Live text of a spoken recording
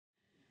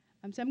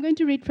So I'm going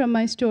to read from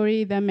my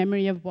story, The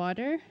Memory of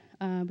Water,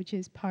 which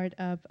is part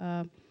of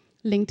a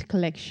linked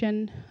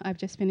collection I've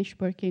just finished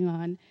working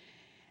on.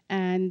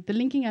 And the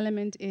linking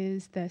element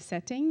is the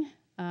setting,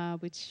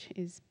 which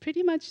is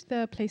pretty much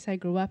the place I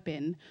grew up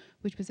in,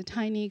 which was a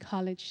tiny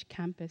college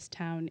campus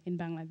town in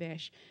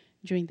Bangladesh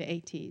during the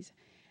 80s.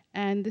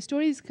 And the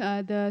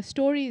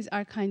stories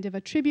are kind of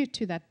a tribute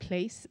to that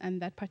place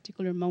and that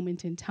particular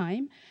moment in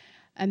time.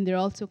 And they're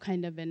also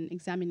kind of an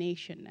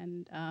examination.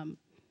 And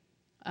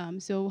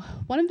so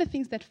one of the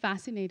things that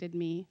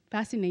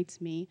fascinates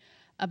me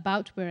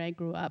about where I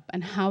grew up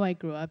and how I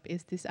grew up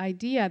is this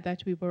idea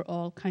that we were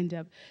all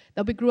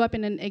that we grew up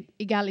in an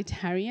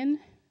egalitarian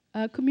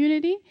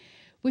community,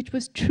 which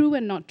was true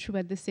and not true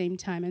at the same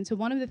time. And so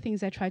one of the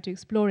things I try to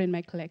explore in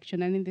my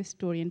collection, and in this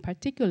story in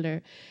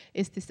particular,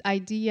 is this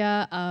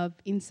idea of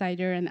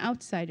insider and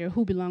outsider,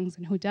 who belongs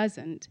and who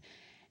doesn't,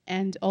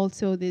 and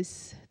also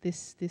this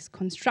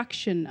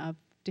construction of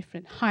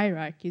different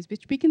hierarchies,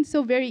 which we can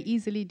so very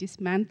easily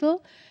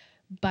dismantle,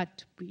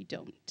 but we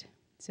don't.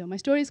 So my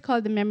story is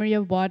called The Memory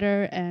of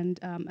Water, and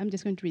I'm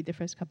just going to read the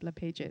first couple of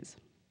pages.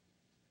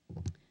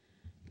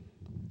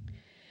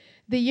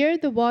 The year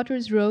the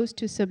waters rose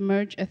to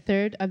submerge a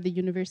third of the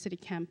university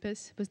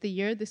campus was the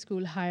year the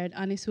school hired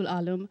Anisul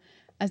Alum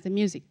as the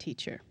music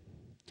teacher.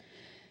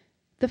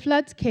 The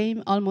floods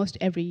came almost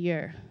every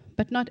year,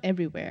 but not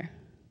everywhere.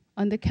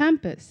 On the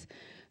campus,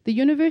 the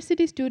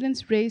university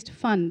students raised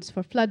funds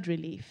for flood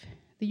relief.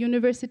 The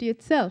university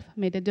itself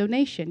made a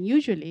donation,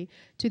 usually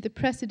to the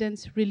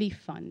President's Relief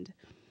Fund.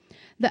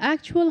 The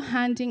actual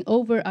handing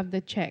over of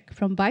the check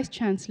from Vice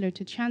Chancellor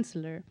to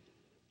Chancellor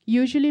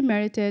usually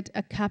merited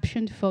a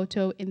captioned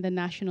photo in the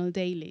national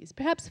dailies,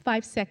 perhaps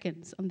 5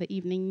 seconds on the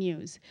evening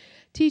news.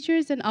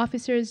 Teachers and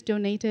officers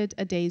donated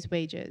a day's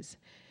wages.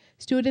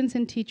 Students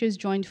and teachers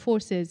joined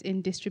forces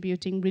in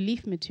distributing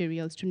relief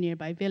materials to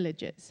nearby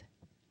villages.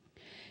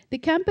 The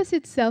campus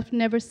itself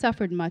never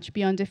suffered much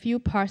beyond a few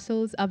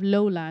parcels of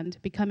lowland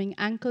becoming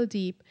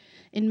ankle-deep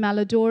in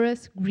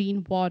malodorous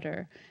green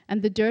water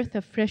and the dearth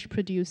of fresh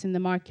produce in the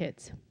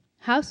markets.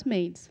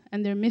 Housemaids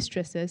and their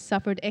mistresses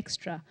suffered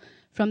extra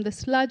from the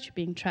sludge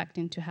being tracked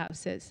into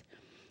houses.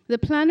 The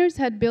planners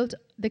had built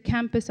the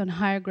campus on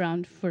higher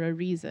ground for a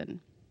reason.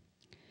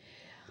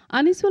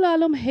 Anisul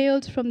Alum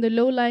hailed from the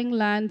low-lying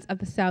lands of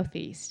the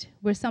southeast,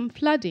 where some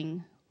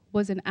flooding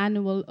was an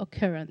annual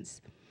occurrence.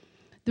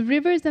 The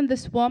rivers and the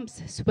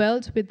swamps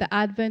swelled with the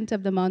advent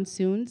of the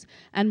monsoons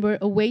and were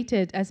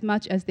awaited as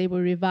much as they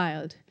were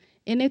reviled.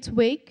 In its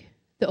wake,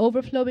 the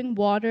overflowing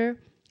water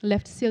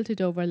left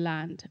silted over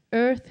land,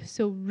 earth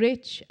so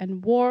rich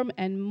and warm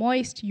and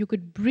moist you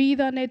could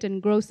breathe on it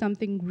and grow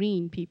something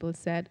green, people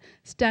said.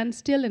 Stand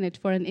still in it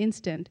for an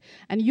instant,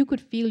 and you could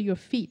feel your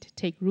feet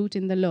take root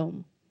in the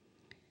loam.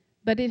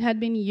 But it had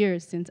been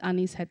years since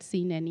Anis had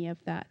seen any of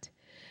that.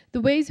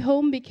 The ways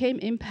home became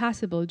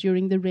impassable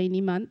during the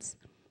rainy months.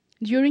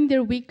 During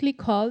their weekly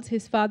calls,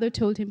 his father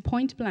told him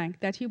point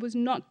blank that he was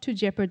not to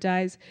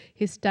jeopardize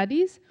his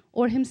studies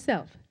or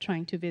himself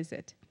trying to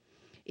visit.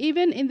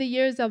 Even in the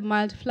years of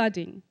mild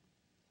flooding,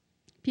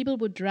 people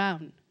would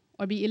drown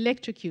or be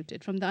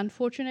electrocuted from the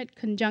unfortunate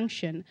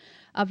conjunction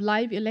of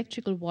live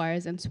electrical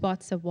wires and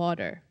swaths of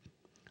water.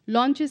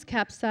 Launches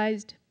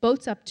capsized,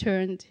 boats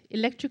upturned,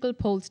 electrical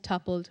poles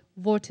toppled,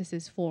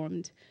 vortices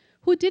formed.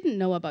 Who didn't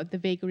know about the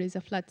vagaries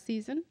of flood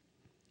season?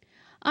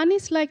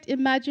 Anis liked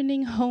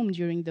imagining home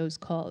during those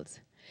calls.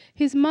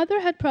 His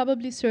mother had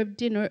probably served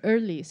dinner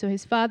early so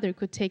his father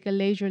could take a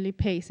leisurely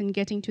pace in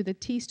getting to the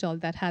tea stall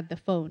that had the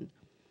phone.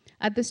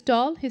 At the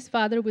stall, his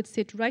father would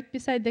sit right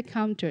beside the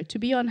counter to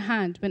be on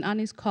hand when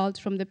Anis called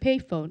from the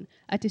payphone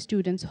at his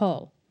students'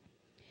 hall.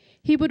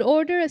 He would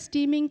order a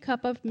steaming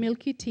cup of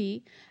milky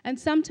tea, and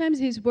sometimes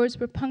his words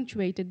were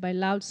punctuated by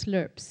loud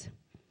slurps.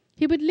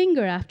 He would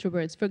linger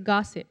afterwards for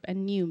gossip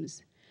and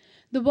news.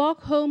 The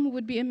walk home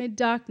would be amid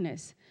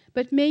darkness,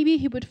 but maybe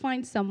he would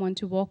find someone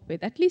to walk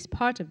with, at least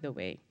part of the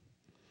way.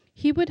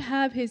 He would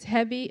have his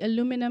heavy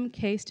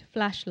aluminum-cased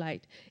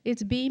flashlight,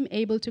 its beam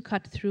able to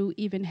cut through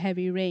even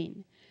heavy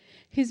rain.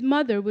 His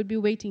mother would be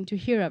waiting to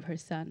hear of her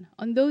son.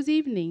 On those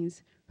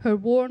evenings, her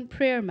worn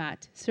prayer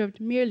mat served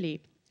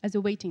merely as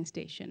a waiting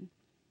station.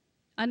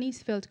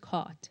 Anis felt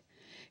caught.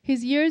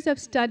 His years of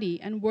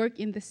study and work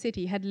in the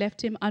city had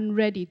left him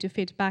unready to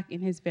fit back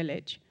in his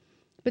village.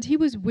 But he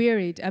was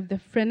wearied of the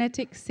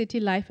frenetic city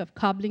life of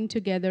cobbling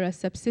together a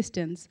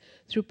subsistence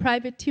through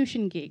private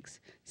tuition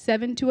gigs,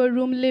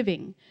 7-to-a-room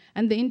living,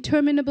 and the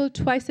interminable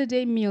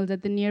twice-a-day meals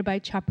at the nearby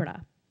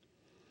chapra.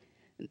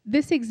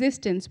 This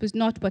existence was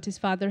not what his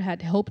father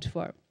had hoped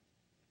for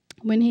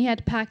when he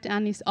had packed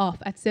Anis off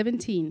at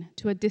 17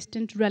 to a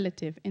distant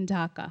relative in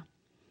Dhaka.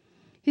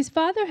 His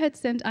father had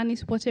sent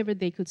Anis whatever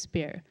they could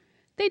spare.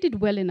 They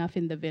did well enough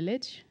in the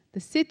village.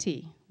 The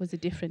city was a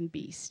different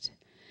beast.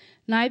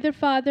 Neither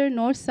father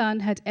nor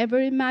son had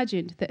ever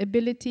imagined the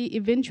ability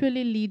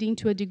eventually leading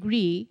to a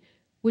degree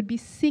would be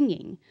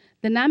singing,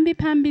 the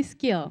namby-pamby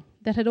skill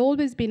that had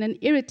always been an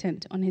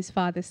irritant on his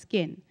father's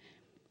skin.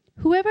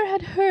 Whoever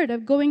had heard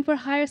of going for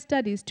higher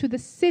studies to the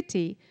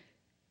city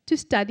to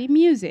study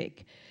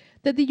music.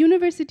 That the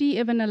university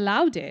even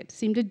allowed it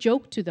seemed a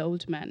joke to the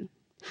old man.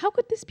 How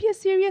could this be a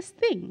serious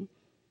thing?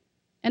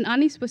 And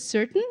Anis was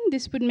certain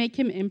this would make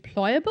him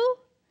employable?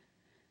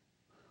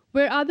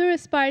 Where other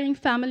aspiring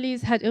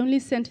families had only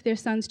sent their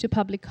sons to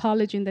public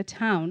college in the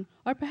town,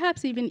 or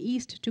perhaps even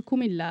east to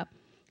Kumilla,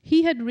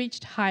 he had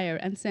reached higher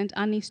and sent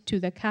Anis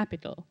to the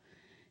capital.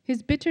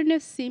 His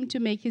bitterness seemed to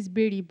make his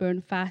biri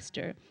burn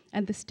faster,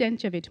 and the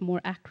stench of it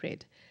more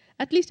acrid.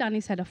 At least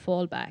Anis had a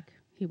fallback,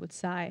 he would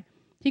sigh.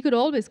 He could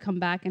always come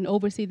back and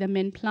oversee the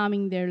men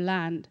plowing their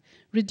land,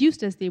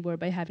 reduced as they were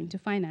by having to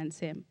finance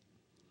him.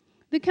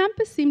 The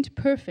campus seemed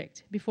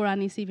perfect before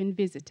Anis even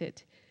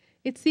visited.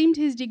 It seemed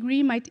his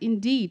degree might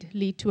indeed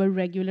lead to a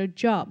regular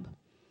job.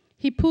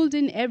 He pulled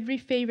in every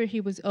favor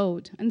he was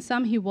owed, and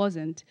some he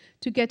wasn't,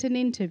 to get an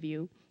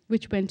interview,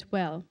 which went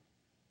well.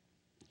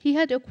 He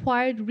had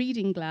acquired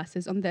reading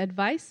glasses on the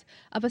advice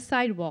of a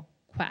sidewalk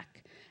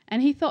quack,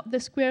 and he thought the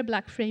square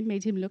black frame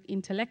made him look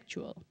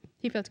intellectual.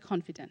 He felt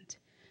confident.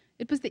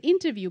 It was the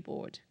interview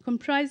board,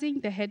 comprising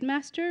the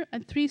headmaster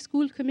and 3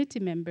 school committee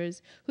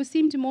members, who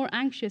seemed more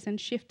anxious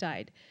and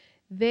shift-eyed.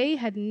 They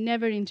had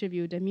never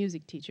interviewed a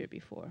music teacher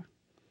before.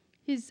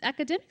 His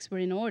academics were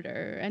in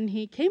order, and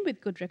he came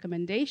with good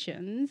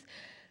recommendations.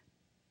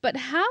 But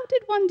how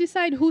did one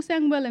decide who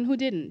sang well and who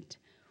didn't?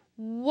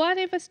 What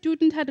if a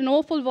student had an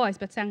awful voice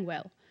but sang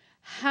well?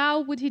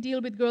 How would he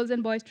deal with girls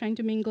and boys trying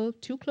to mingle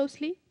too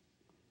closely?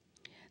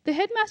 The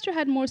headmaster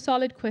had more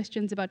solid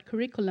questions about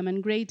curriculum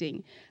and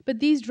grading, but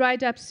these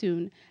dried up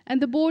soon,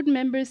 and the board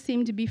members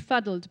seemed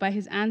befuddled by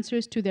his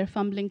answers to their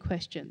fumbling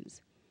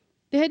questions.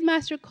 The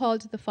headmaster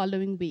called the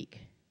following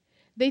week.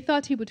 They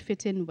thought he would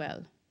fit in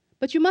well.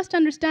 But you must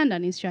understand,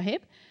 Anis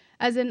Shahib,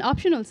 as an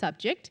optional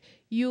subject,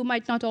 you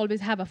might not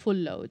always have a full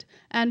load,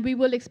 and we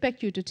will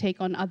expect you to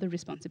take on other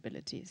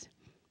responsibilities.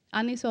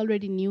 Anis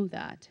already knew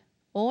that.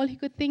 All he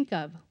could think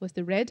of was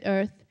the red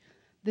earth,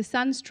 the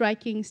sun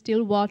striking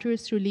still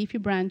waters through leafy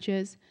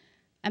branches,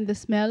 and the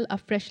smell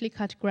of freshly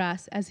cut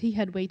grass as he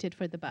had waited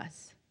for the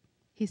bus.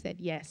 He said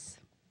yes.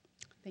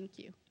 Thank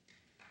you.